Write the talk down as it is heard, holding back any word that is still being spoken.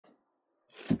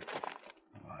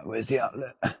where's the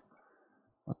outlet?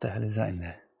 What the hell is that in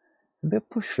there? A bit of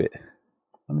push fit.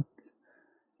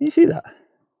 You see that?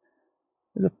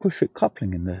 There's a push fit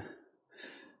coupling in there.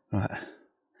 Right.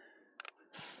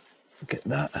 Get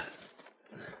that.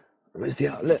 Where's the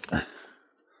outlet?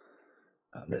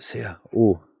 Outlet's here.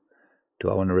 Oh, do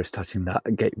I want to risk touching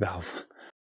that gate valve?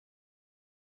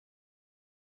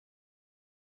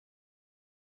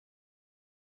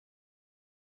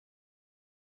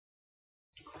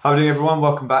 How are you doing, everyone?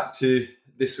 Welcome back to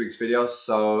this week's video.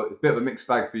 So it's a bit of a mixed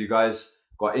bag for you guys.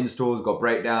 Got installs, got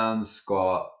breakdowns,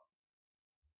 got a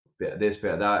bit of this,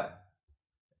 bit of that,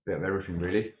 a bit of everything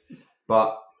really.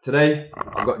 But today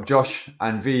I've got Josh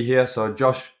and V here. So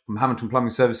Josh from Hamilton Plumbing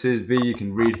Services. V, you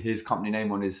can read his company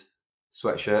name on his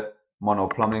sweatshirt, Mono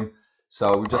Plumbing.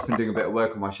 So we've just been doing a bit of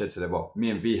work on my shed today. Well,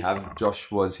 me and V have. Josh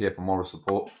was here for moral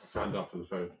support. Turned up for the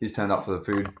food. He's turned up for the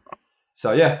food.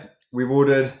 So yeah, we've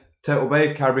ordered Turtle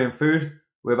Bay Caribbean food.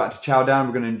 We're about to chow down.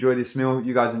 We're going to enjoy this meal.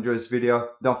 You guys enjoy this video.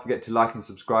 Don't forget to like and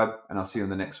subscribe, and I'll see you on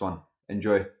the next one.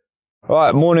 Enjoy. All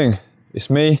right, morning.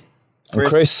 It's me and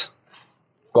Chris.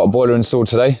 Got a boiler installed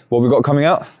today. What have we got coming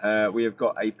out? We have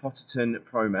got a Potterton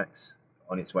Pro Max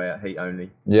on its way at heat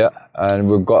only. Yeah, and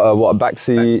we've got a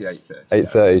Baxi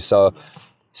 830. So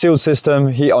sealed system,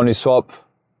 heat only swap.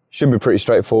 Should be pretty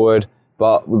straightforward.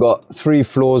 But we've got 3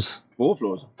 floors. 4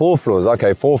 floors. 4 floors.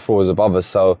 Okay, 4 floors above us.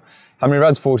 So how many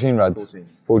rads? 14 rads.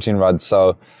 14 rads.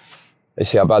 So let's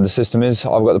see how bad the system is.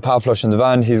 I've got the power flush in the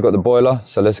van. He's got the boiler.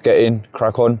 So let's get in,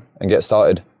 crack on, and get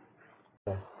started.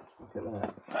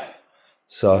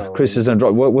 So Chris is gonna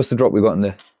drop. What's the drop we got in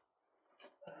there?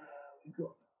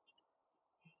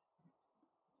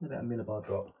 About a millibar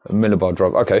drop. A millibar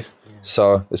drop. Okay. Yeah.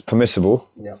 So it's permissible.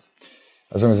 Yeah.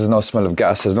 As long as there's no smell of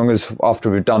gas. As long as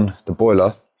after we've done the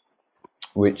boiler,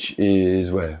 which is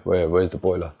where's the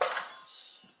boiler?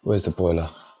 Where's the boiler?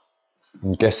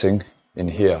 I'm guessing in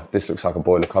here. This looks like a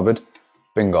boiler cupboard.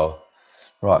 Bingo.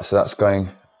 Right, so that's going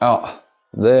out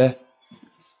there.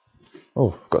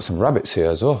 Oh, got some rabbits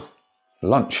here as well.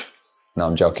 Lunch. No,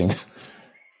 I'm joking.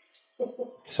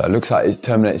 So it looks like it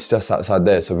terminates just outside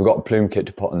there. So we've got a plume kit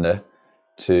to put on there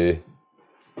to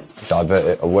divert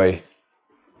it away.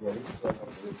 Yeah,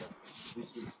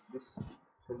 this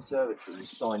conservatory was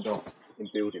signed off in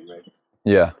building regs.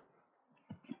 Yeah.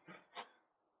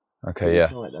 Okay,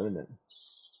 yeah. Right though, isn't it?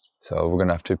 So we're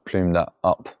gonna have to plume that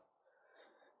up.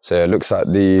 So yeah, it looks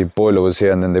like the boiler was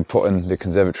here and then they put in the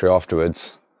conservatory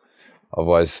afterwards.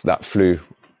 Otherwise that flue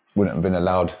wouldn't have been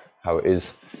allowed how it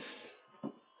is.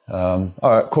 All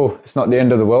right, cool. It's not the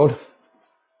end of the world.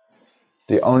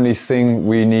 The only thing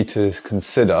we need to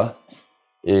consider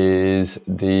is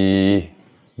the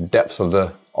depths of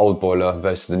the old boiler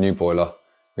versus the new boiler,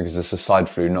 because it's a side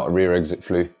flue, not a rear exit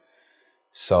flue.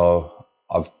 So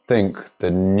I think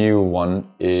the new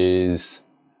one is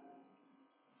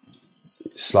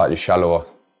slightly shallower.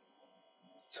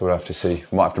 So we'll have to see.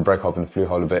 We might have to break open the flue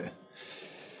hole a bit.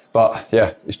 But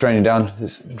yeah, it's draining down.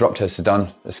 This drop test is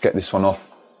done. Let's get this one off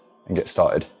and get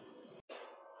started.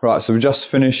 Right, so we just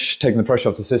finished taking the pressure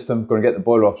off the system. Going to get the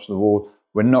boiler off the wall.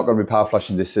 We're not going to be power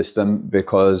flushing this system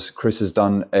because Chris has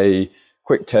done a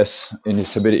quick test in his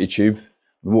turbidity tube,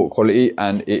 the water quality,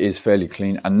 and it is fairly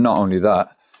clean. And not only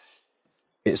that,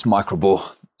 it's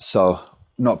microbore. So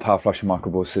not power flushing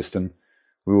microbore system.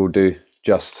 We will do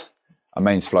just a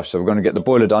mains flush. So we're going to get the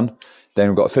boiler done. Then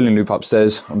we've got a filling loop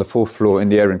upstairs on the 4th floor in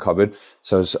the airing cupboard.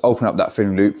 So just open up that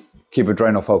filling loop, keep a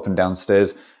drain off open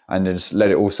downstairs, and then just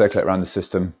let it all circulate around the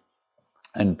system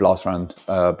and blast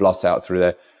out through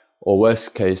there. Or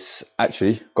worst case,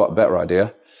 actually, got a better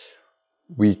idea.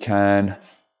 We can,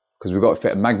 because we've got to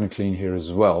fit a MagnaClean here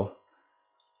as well.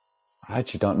 I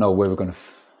actually don't know where we're going to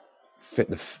fit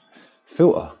the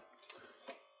filter.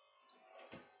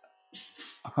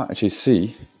 I can't actually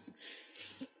see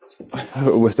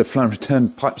where the flow and return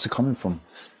pipes are coming from.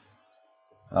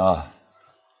 On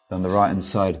the right hand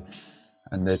side,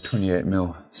 and they're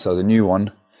 28mm. So the new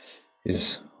one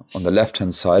is on the left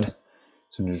hand side.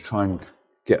 So I'm going to try and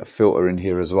get a filter in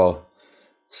here as well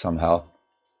somehow.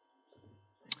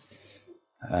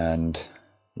 And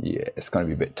yeah, it's going to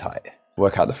be a bit tight.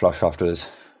 Work out the flush afterwards.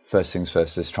 First things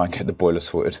first, let's try and get the boiler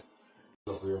sorted.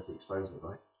 We have to expose it,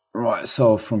 right? Right,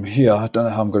 so from here, I don't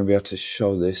know how I'm going to be able to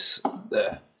show this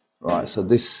there. Right, so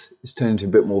this is turning into a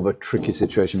bit more of a tricky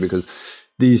situation because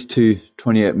these two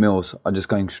 28mm are just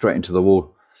going straight into the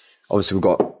wall. Obviously we've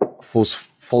got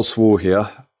false wall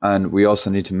here, and we also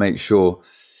need to make sure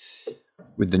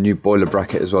with the new boiler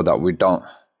bracket as well that we don't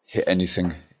hit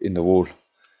anything in the wall.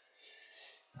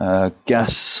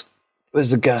 Gas,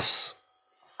 where's the gas?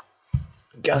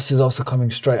 Gas is also coming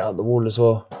straight out the wall as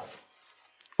well,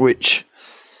 which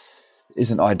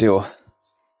isn't ideal.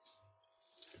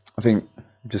 I think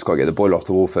we've just got to get the boiler off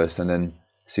the wall first and then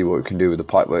see what we can do with the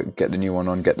pipework, get the new one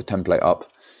on, get the template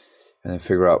up, and then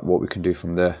figure out what we can do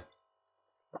from there.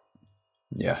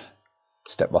 Yeah,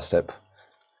 step by step.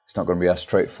 It's not going to be as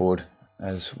straightforward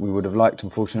as we would have liked,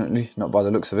 unfortunately, not by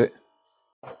the looks of it.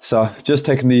 So just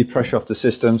taking the pressure off the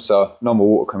system, so no more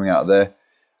water coming out of there.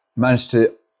 Managed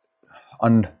to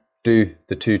undo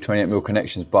the two 28mm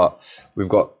connections, but we've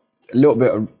got a little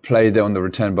bit of play there on the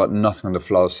return, but nothing on the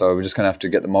flow. So we're just going to have to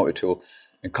get the multi-tool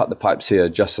and cut the pipes here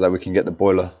just so that we can get the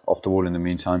boiler off the wall in the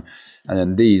meantime. And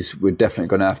then these, we're definitely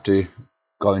going to have to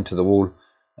go into the wall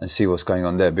and see what's going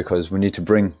on there, because we need to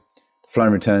bring the flow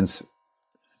and returns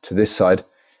to this side,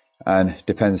 and it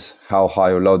depends how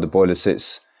high or low the boiler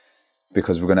sits,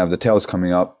 because we're going to have the tails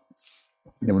coming up,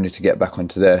 then we need to get back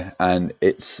onto there. And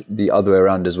it's the other way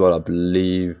around as well, I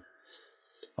believe.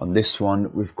 On this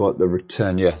one we've got the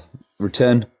return, yeah,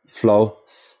 return flow.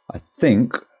 I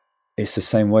think it's the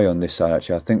same way on this side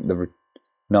actually. I think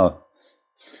no,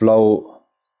 flow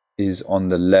is on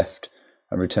the left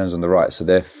and returns on the right, so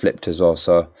they're flipped as well.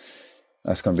 So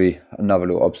that's going to be another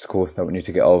little obstacle that we need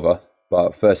to get over.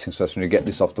 But first things first, we need to get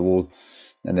this off the wall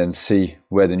and then see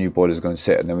where the new boiler is going to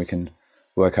sit, and then we can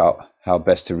work out how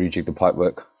best to rejig the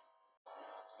pipework.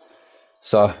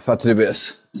 So I've had to do a bit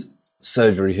of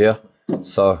surgery here.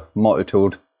 So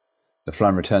multi-tooled the flow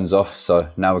and returns off, so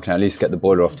now we can at least get the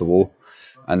boiler off the wall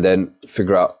and then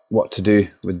figure out what to do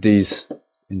with these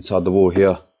inside the wall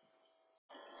here.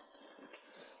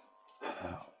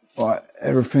 Right,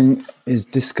 everything is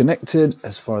disconnected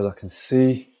as far as I can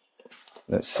see.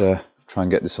 Let's try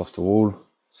and get this off the wall.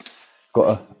 Got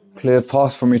a clear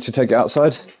path for me to take it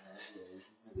outside.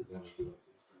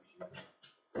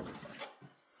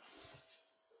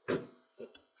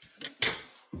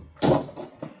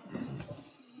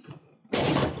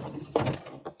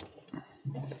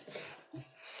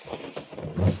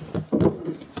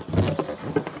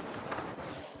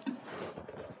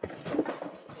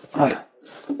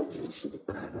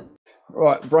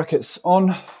 Right, brackets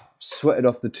on. Sweated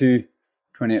off the two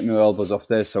 28mm elbows off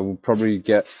there, so we'll probably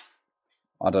get,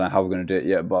 I don't know how we're going to do it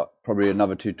yet, but probably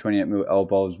another two 28mm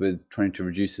elbows with 22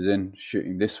 reducers in,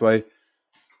 shooting this way.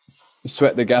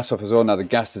 Sweat the gas off as well. Now the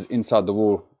gas is inside the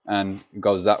wall and it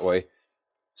goes that way,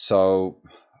 so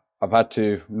I've had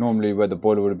to, normally where the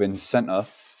boiler would have been center,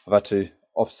 I've had to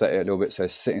offset it a little bit so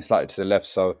it's sitting slightly to the left,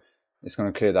 so it's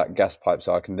going to clear that gas pipe,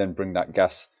 so I can then bring that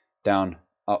gas down,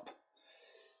 up,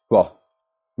 well,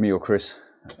 me or Chris.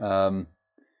 So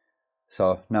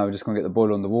now we're just going to get the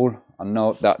boiler on the wall. I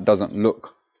know that doesn't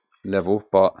look level,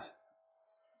 but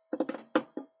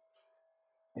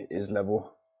it is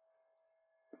level.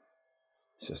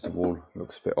 It's just the wall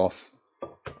looks a bit off. So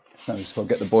now we just got to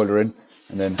get the boiler in,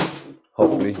 and then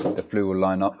hopefully the flue will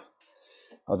line up.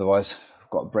 Otherwise, I've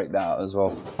got to break that out as well.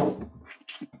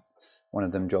 One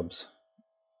of them jobs.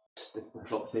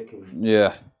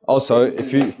 Yeah. Also,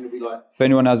 if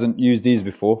anyone hasn't used these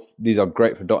before, these are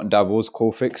great for dot and dabbles,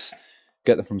 core fix.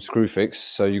 Get them from Screwfix.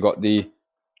 So you got the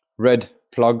red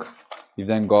plug, you've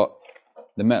then got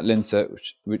the metal insert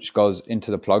which goes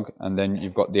into the plug, and then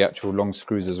you've got the actual long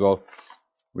screws as well,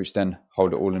 which then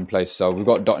hold it all in place. So we've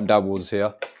got dot and dabbles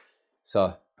here,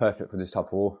 so perfect for this type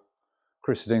of wall.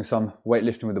 Chris is doing some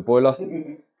weightlifting with the boiler,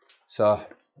 so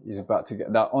he's about to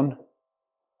get that on.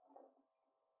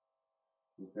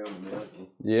 You filmed me, haven't you?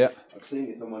 Yeah. I've seen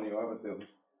it on one of your other films.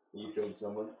 You filmed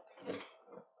someone.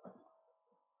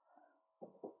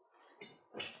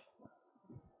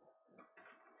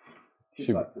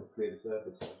 Should like to clear the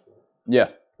surface. Yeah.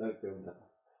 Don't film that.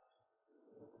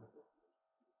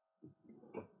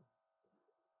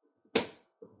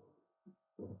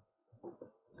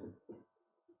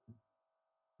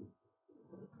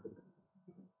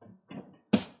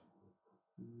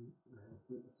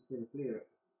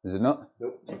 Is it not?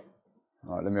 Nope.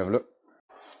 All right, let me have a look.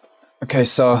 Okay,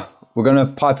 so we're going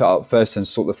to pipe it up first and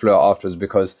sort the flue out afterwards,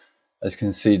 because as you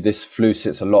can see, this flue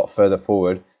sits a lot further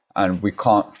forward and we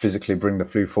can't physically bring the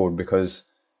flue forward because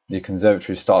the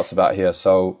conservatory starts about here.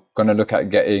 So going to look at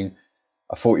getting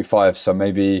a 45, so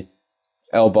maybe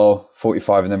elbow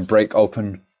 45 and then break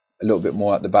open a little bit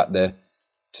more at the back there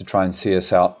to try and see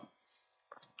us out.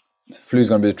 The flue's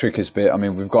going to be the trickiest bit. I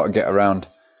mean, we've got to get around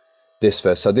this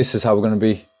first. So this is how we're going to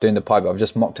be doing the pipe. I've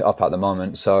just mocked it up at the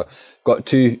moment. So got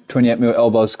two 28mm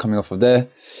elbows coming off of there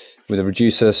with a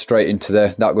reducer straight into there.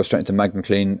 That goes straight into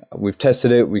MagnaClean. We've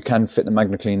tested it. We can fit the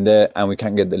MagnaClean there and we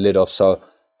can get the lid off. So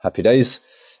happy days.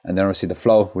 And then obviously the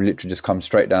flow will literally just come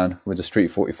straight down with the Street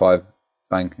 45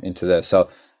 bang into there. So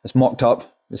it's mocked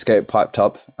up. Let's get it piped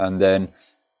up. And then,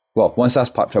 well, once that's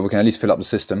piped up, we can at least fill up the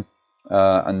system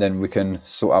and then we can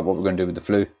sort out what we're going to do with the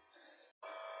flue.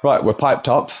 Right, we're piped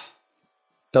up.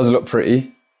 Doesn't look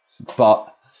pretty,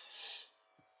 but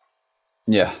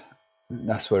yeah,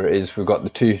 that's where it is. We've got the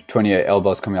two 28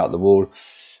 elbows coming out of the wall.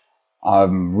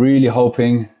 I'm really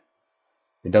hoping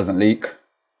it doesn't leak,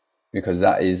 because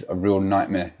that is a real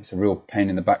nightmare. It's a real pain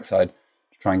in the backside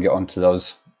to try and get onto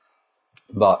those.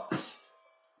 But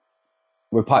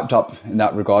we're piped up in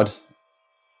that regard.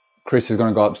 Chris is going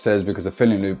to go upstairs because the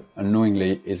filling loop,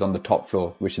 annoyingly, is on the top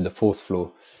floor, which is the 4th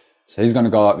floor. So he's going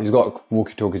to go up. He's got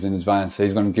walkie-talkies in his van, so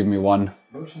he's going to give me one.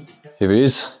 Here he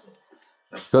is.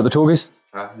 You got the talkies?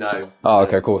 No. Oh,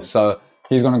 okay, cool. So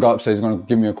he's going to go upstairs. He's going to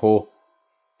give me a call.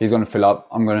 He's going to fill up.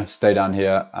 I'm going to stay down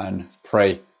here and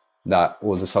pray that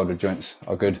all the solder joints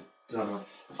are good.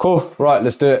 Cool. Right,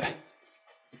 let's do it.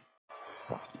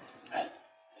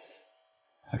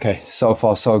 Okay, so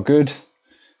far so good.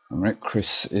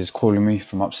 Chris is calling me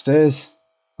from upstairs.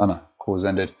 Oh no, call's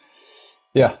ended.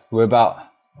 Yeah, we're about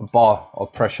a bar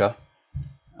of pressure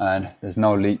and there's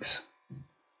no leaks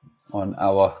on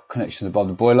our connections above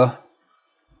the boiler.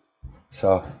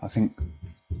 So I think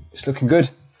it's looking good.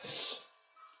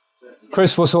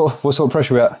 Chris, what sort of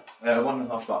pressure we at?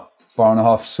 1.5 bar.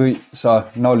 1.5, sweet. So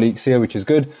no leaks here, which is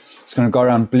good. Just going to go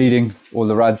around bleeding all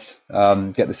the rads,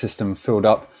 get the system filled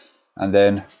up, and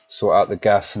then sort out the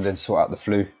gas and then sort out the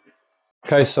flue.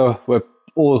 Okay, so we're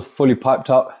all fully piped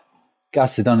up.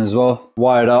 Gas is done as well,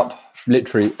 wired up,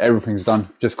 literally everything's done.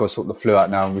 Just got to sort the flue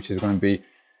out now, which is going to be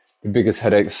the biggest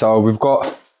headache. So we've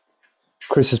got,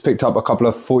 Chris has picked up a couple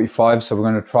of 45, so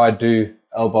we're going to try do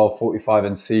elbow 45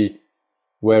 and see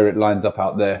where it lines up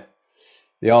out there.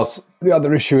 The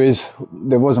other issue is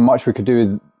there wasn't much we could do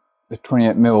with the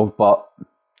 28mm, but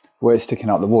where it's sticking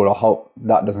out the wall, I hope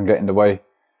that doesn't get in the way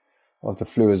of the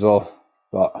flue as well.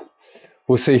 But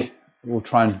we'll see. We'll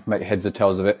try and make heads or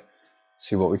tails of it,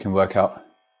 see what we can work out.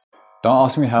 Don't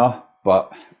ask me how,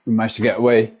 but we managed to get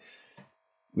away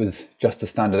with just a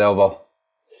standard elbow.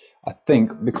 I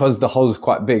think because the hole's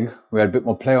quite big, we had a bit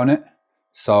more play on it.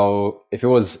 So if it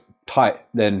was tight,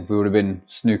 then we would have been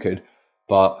snookered.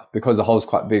 But because the hole's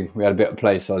quite big, we had a bit of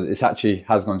play. So it actually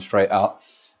has gone straight out.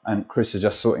 And Chris is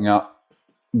just sorting out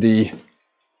the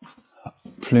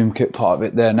plume kit part of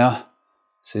it there now.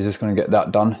 So he's just going to get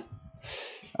that done.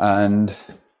 And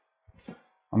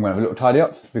I'm going to have a little tidy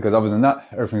up, because other than that,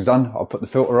 everything's done. I'll put the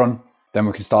filter on, then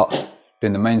we can start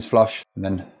doing the mains flush and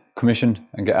then commission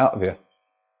and get out of here.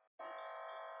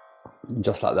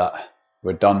 Just like that,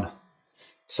 we're done.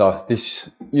 So this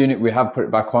unit, we have put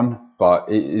it back on, but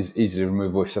it is easily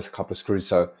removable. It's just a couple of screws.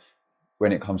 So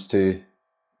when it comes to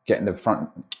getting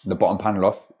the bottom panel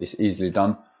off, it's easily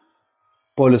done.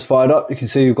 Boiler's fired up. You can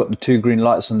see we've got the 2 green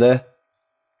lights on there.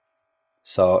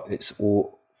 So it's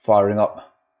all firing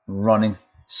up and running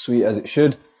sweet as it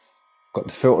should. Got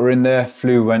the filter in there,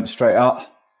 flue went straight out,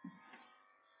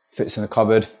 fits in the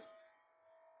cupboard,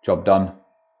 job done.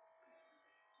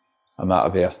 I'm out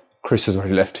of here. Chris has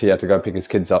already left. He had to go pick his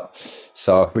kids up,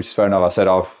 so which is fair enough. I said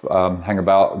I'll hang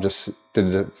about, just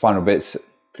did the final bits,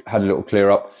 had a little clear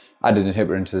up, added an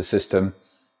inhibitor into the system,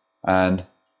 and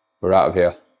we're out of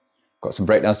here. Got some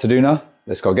breakdowns to do now.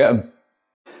 Let's go get them.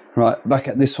 Right, back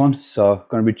at this one. So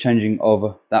going to be changing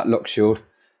over that lock shield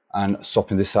and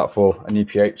swapping this out for an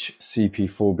EPH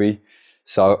CP4B.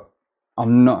 So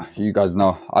I'm not, you guys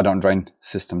know, I don't drain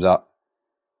systems out.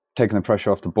 Taking the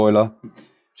pressure off the boiler,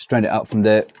 just drained it out from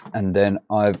there, and then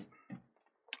I've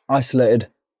isolated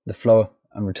the flow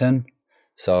and return.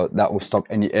 So that will stop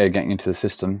any air getting into the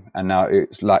system. And now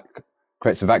it's like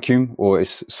creates a vacuum, or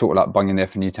it's sort of like bunging the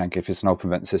F&E tank if it's an open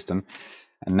vent system.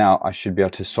 And now I should be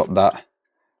able to swap that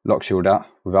lock shield out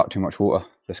without too much water.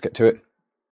 Let's get to it.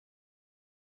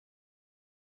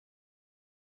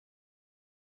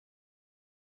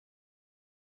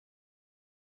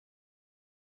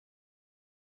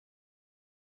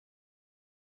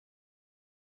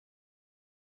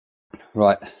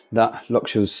 Right, that lock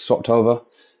shield's swapped over.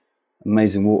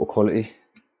 Amazing water quality.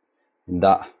 And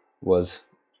that was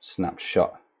snapped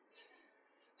shut.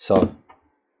 So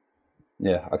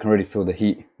yeah, I can really feel the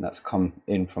heat that's come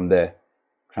in from there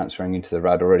transferring into the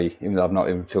rad already, even though I've not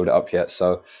even filled it up yet.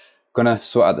 So I'm gonna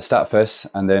sort out the stat first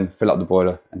and then fill up the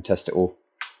boiler and test it all.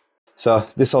 So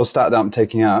this old stat that I'm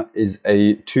taking out is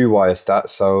a 2-wire stat,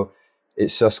 so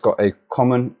it's just got a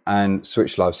common and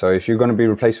switch live. So if you're going to be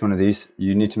replacing one of these,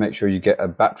 you need to make sure you get a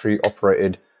battery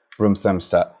operated room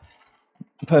thermostat.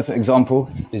 A perfect example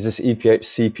is this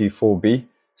EPH CP4B.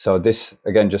 So this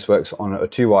again just works on a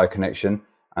 2-wire connection,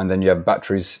 and then you have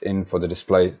batteries in for the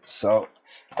display. So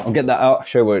I'll get that out,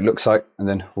 show what it looks like, and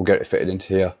then we'll get it fitted into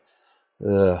here.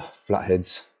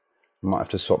 Flatheads, I might have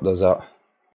to swap those out.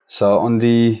 So on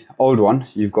the old one,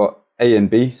 you've got A and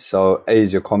B. So A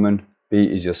is your common, B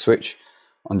is your switch.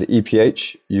 On the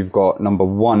EPH, you've got number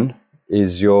 1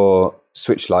 is your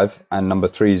switch live and number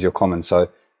 3 is your common. So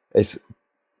it's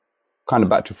kind of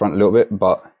back to front a little bit,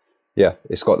 but yeah,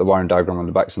 it's got the wiring diagram on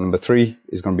the back. So number 3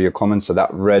 is going to be your common. So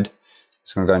that red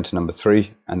is going to go into number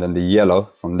 3, and then the yellow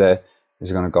from there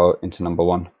is going to go into number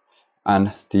 1.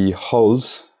 And the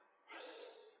holes,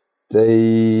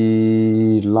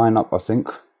 they line up, I think.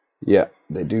 Yeah,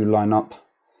 they do line up.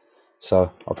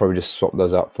 So I'll probably just swap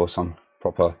those out for some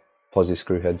proper posi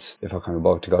screw heads if I can be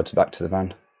bothered to go back to the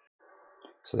van.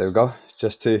 So there we go.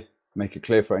 Just to make it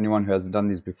clear for anyone who hasn't done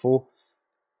these before,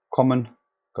 common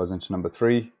goes into number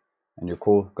 3 and your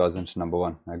cool goes into number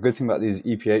 1. Now, a good thing about these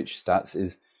EPH stats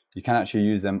is you can actually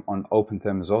use them on open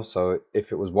therm as well. So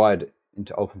if it was wired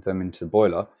into open therm into the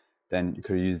boiler, then you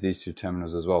could use these 2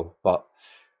 terminals as well. But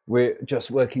we're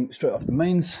just working straight off the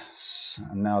mains,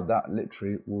 and now that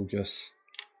literally will just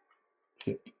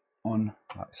clip on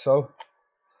like so.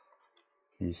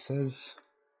 He says.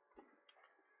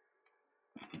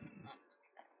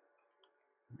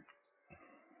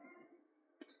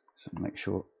 So make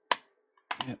sure,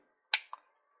 yeah,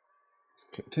 it's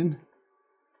clipped in,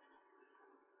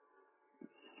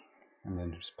 and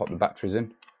then just pop the batteries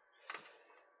in,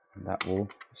 and that will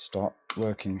start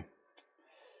working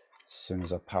as soon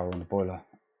as I power on the boiler.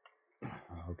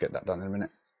 I'll get that done in a minute.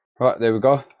 Right, there we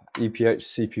go. EPH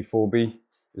CP4B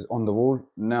is on the wall.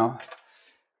 Now,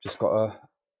 just got to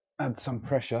add some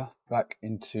pressure back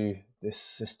into this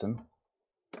system.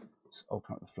 Let's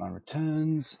open up the flying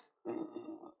returns.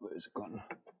 Where is it gone?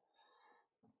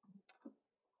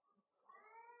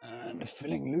 And the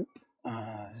filling loop.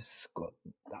 It's got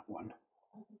that one.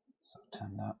 So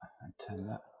turn that and turn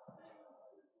that.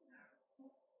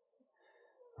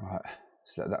 Right,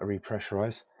 so let that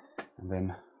repressurize, and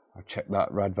then I'll check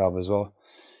that rad valve as well.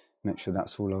 Make sure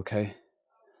that's all okay.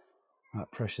 Right,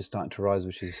 pressure's starting to rise,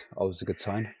 which is always a good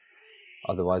sign.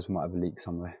 Otherwise, we might have a leak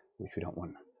somewhere, which we don't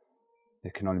want.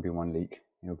 There can only be one leak.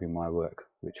 It'll be my work,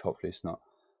 which hopefully it's not.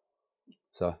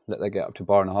 So let that get up to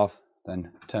 1.5 bars,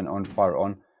 then turn it on, fire it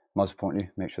on. Most importantly,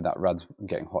 make sure that rad's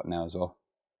getting hot now as well.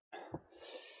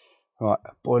 Right,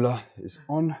 boiler is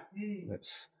on.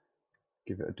 Let's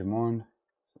give it a demand.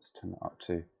 So let's turn it up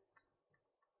to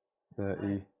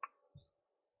 30.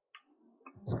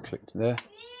 It's clicked there.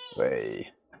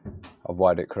 Way. I've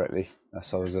wired it correctly.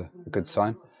 That's always a good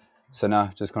sign. So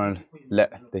now just going to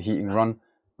let the heating run.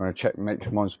 I'm going to check,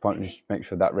 most importantly, make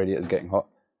sure that radiator is getting hot,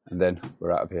 and then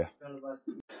we're out of here.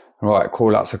 Right,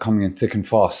 call outs are coming in thick and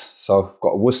fast. So I've got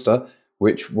a Worcester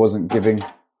which wasn't giving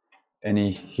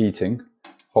any heating.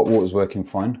 Hot water's working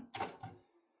fine.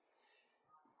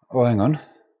 Oh, hang on.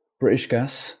 British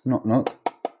Gas, knock knock.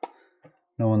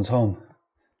 No one's home.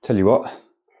 Tell you what,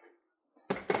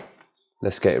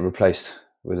 let's get it replaced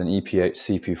with an EPH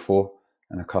CP4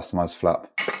 and a customized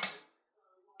flap.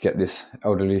 Get this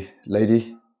elderly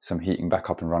lady some heating back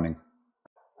up and running.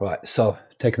 Right, so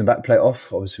taking the back plate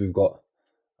off, obviously we've got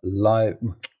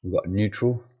a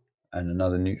neutral and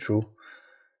another neutral.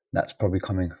 That's probably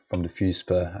coming from the fuse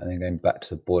spur and then going back to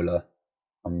the boiler,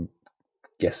 I'm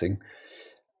guessing.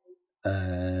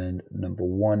 And number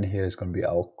 1 here is going to be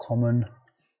our common.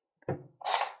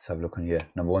 Let's have a look on here.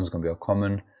 Number 1 is going to be our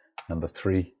common. Number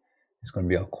 3 is going to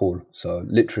be our cool. So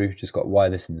literally just got to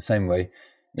wire this in the same way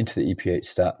into the EPH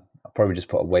stat. I'll probably just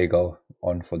put a Wago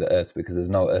on for the earth because there's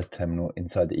no earth terminal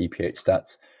inside the EPH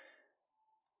stats.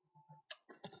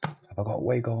 Have I got a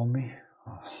Wago on me?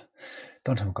 Oh,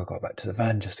 don't tell me I got back to the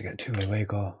van just to get a 2-way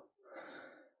Wago.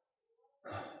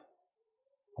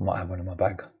 I might have one in my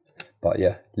bag. But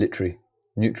yeah, literally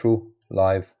neutral,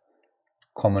 live,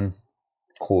 common,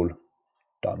 cool,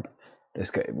 done.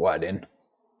 Let's get it wired in.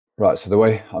 Right, so the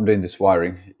way I'm doing this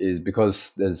wiring is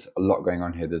because there's a lot going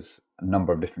on here. There's a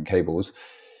number of different cables.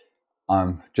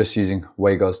 I'm just using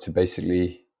Wagos to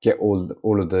basically get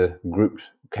all of the grouped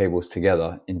cables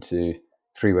together into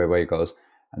 3-way Wagos,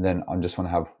 and then I just want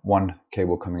to have one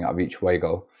cable coming out of each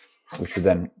Wago, which would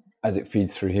then, as it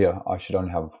feeds through here, I should only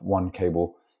have one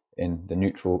cable in the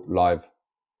neutral, live,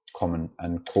 common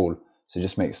and cool. So it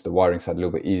just makes the wiring side a little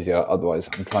bit easier. Otherwise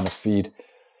I'm trying to feed,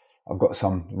 I've got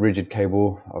some rigid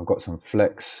cable, I've got some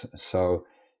flex, so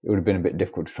it would have been a bit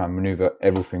difficult to try and maneuver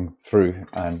everything through,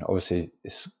 and obviously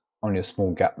it's only a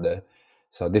small gap there.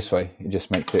 So this way it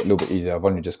just makes it a little bit easier. I've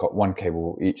only just got one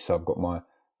cable each, so I've got my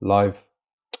live,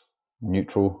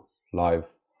 neutral, live,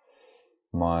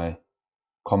 my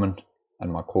common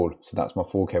and my cool. So that's my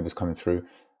 4 cables coming through.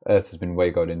 Earth has been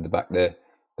Wagoed in the back there.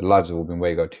 The lives have all been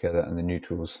Wagoed together and the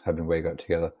neutrals have been Wagoed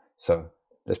together. So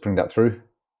let's bring that through,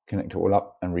 connect it all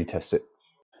up and retest it.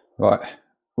 Right,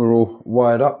 we're all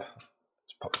wired up.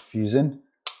 Let's pop the fuse in,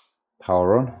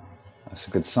 power on. That's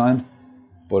a good sign.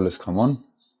 Boilers come on.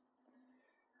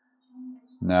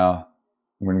 Now,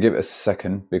 I'm going to give it a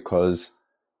second because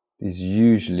these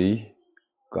usually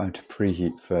going to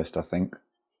preheat first, I think.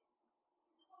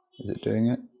 Is it doing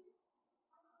it?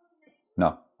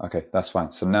 No. Okay, that's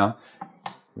fine. So now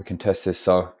we can test this.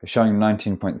 So it's showing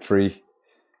 19.3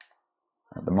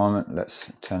 at the moment.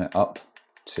 Let's turn it up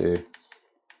to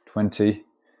 20.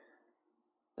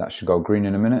 That should go green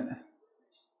in a minute.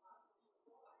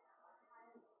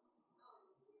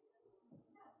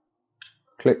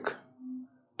 Click.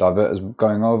 Diverter's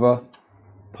going over.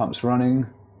 Pump's running.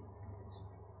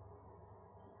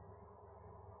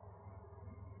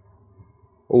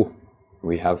 Oh,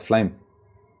 we have flame.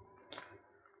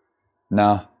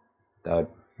 Now, the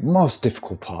most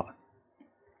difficult part.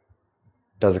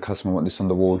 Does the customer want this on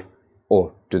the wall,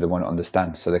 or do they want it on the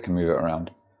stand so they can move it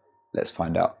around? Let's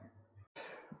find out.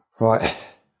 Right,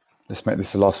 let's make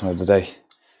this the last one of the day.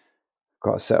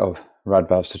 Got a set of rad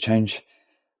valves to change,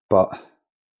 but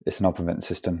it's an upper vent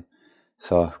system.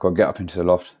 So I've got to get up into the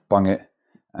loft, bung it,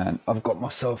 and I've got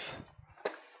myself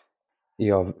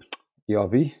EPH,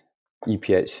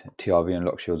 TRV and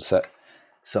lockshield set.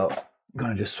 So I'm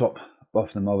going to just swap both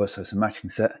of them over so it's a matching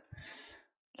set.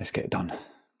 Let's get it done.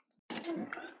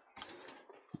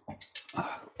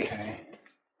 Okay.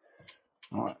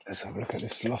 Alright, let's have a look at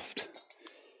this loft.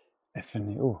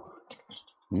 Oh,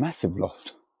 massive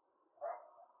loft.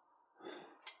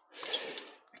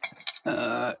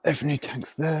 F&E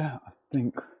tanks there. I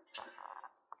think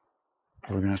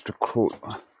we're going to have to crawl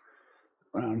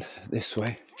around this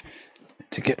way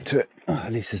to get to it. Oh,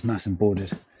 at least it's nice and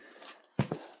boarded.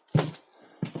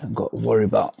 I've got to worry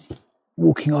about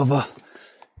walking over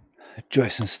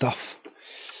joists and stuff.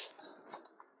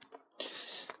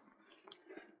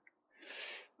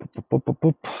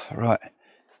 Right,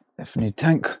 F&E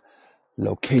tank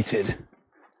located.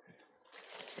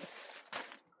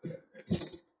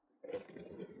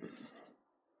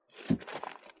 Right,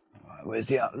 where's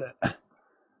the outlet?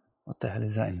 What the hell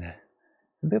is that in there?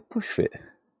 A bit of push fit.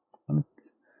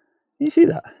 You see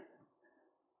that?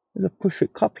 There's a push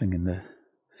fit coupling in there.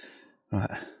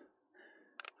 Right,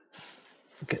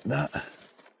 get that.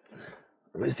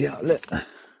 Where's the outlet?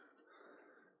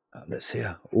 Outlet's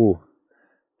here. Oh,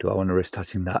 do I want to risk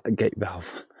touching that gate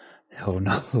valve? Hell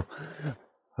no.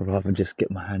 I'd rather just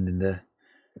get my hand in there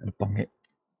and bung it.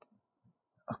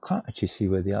 I can't actually see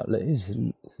where the outlet is.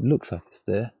 It looks like it's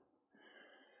there.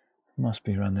 It must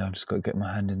be around there. I've just got to get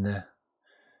my hand in there.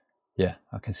 Yeah,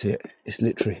 I can see it. It's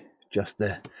literally just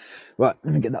there. Right,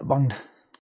 let me get that bunged.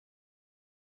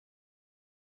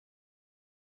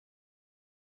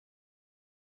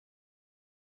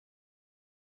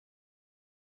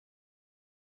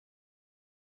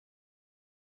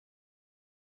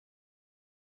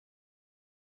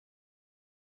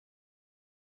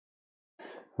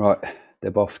 Right,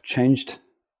 they're both changed.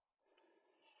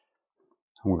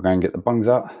 And we're going to get the bungs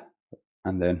out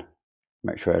and then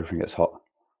make sure everything gets hot.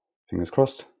 Fingers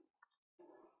crossed.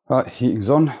 Right,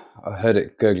 heating's on. I heard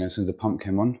it gurgling as soon as the pump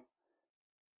came on.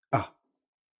 Ah,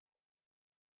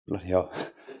 bloody hell,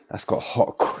 that's got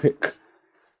hot quick.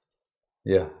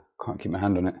 Yeah, can't keep my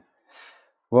hand on it.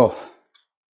 Well,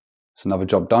 it's another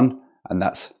job done, and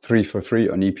that's 3 for 3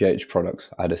 on EPH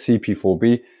products. I had a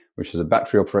CP4B, which is a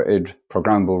battery operated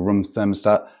programmable room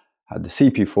thermostat. I had the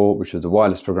CP4, which was a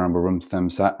wireless programmable room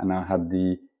thermostat, and I had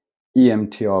the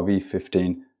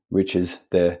EMTRV15, which is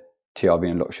their TRV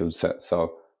and lockshield set.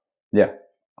 So yeah,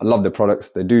 I love the products.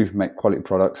 They do make quality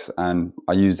products and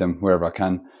I use them wherever I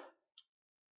can.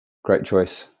 Great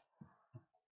choice.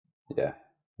 Yeah,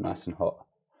 nice and hot.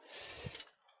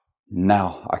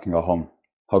 Now I can go home.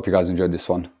 Hope you guys enjoyed this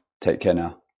one. Take care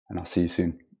now, and I'll see you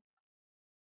soon.